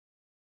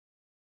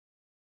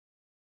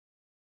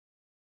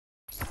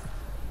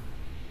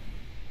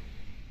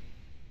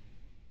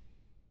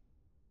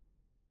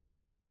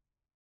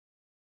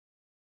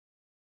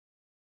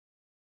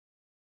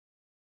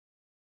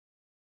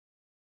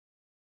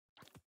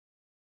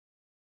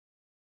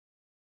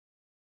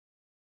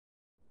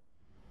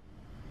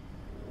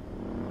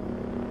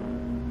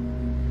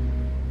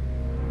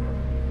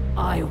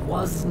I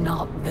was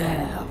not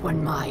there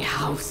when my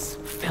house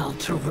fell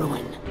to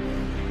ruin.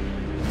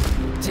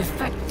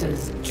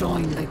 Defectors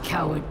joined the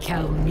coward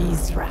Kel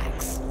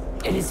Mizrax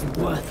in his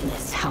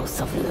worthless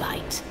House of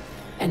Light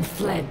and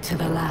fled to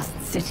the last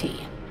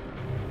city.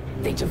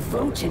 They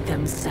devoted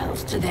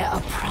themselves to their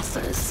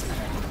oppressors,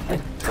 the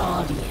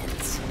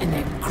Guardians, and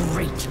their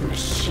great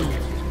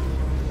machine.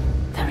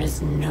 There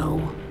is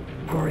no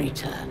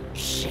greater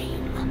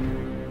shame.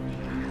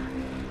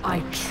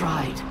 I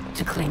tried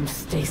to claim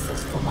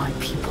stasis for my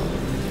people,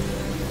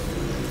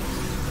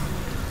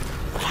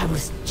 but I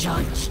was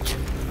judged,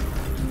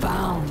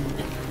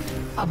 bound,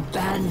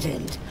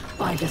 abandoned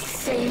by the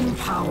same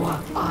power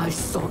I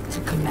sought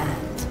to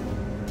command.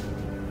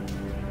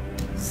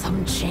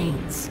 Some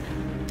chains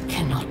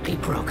cannot be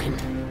broken.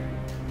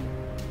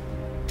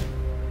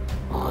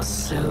 Or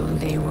so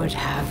they would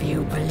have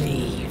you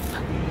believe.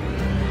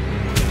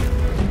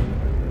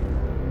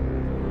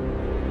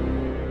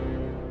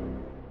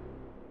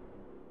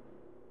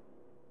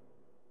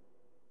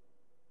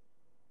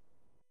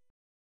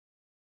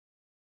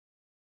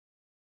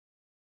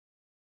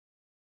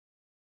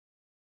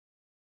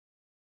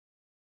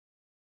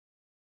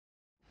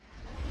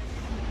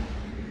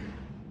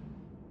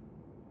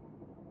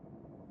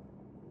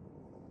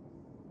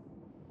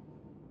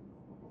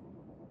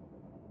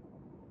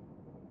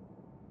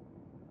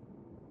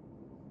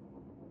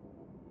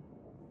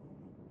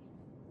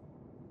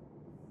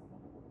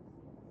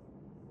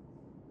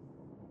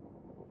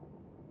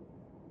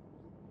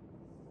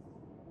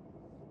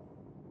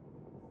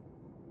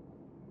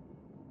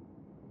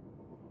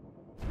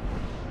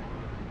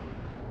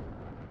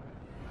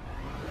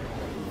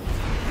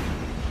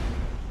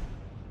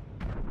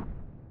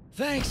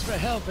 Thanks for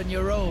helping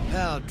your old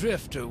pal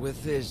Drifter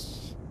with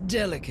this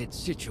delicate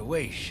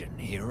situation,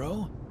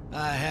 hero.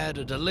 I had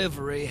a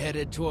delivery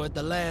headed toward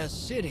the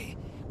last city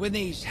when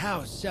these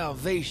House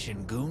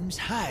Salvation goons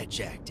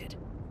hijacked it.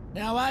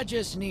 Now I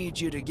just need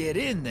you to get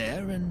in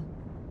there and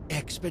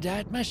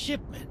expedite my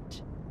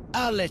shipment.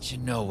 I'll let you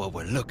know what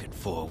we're looking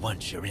for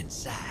once you're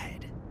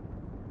inside.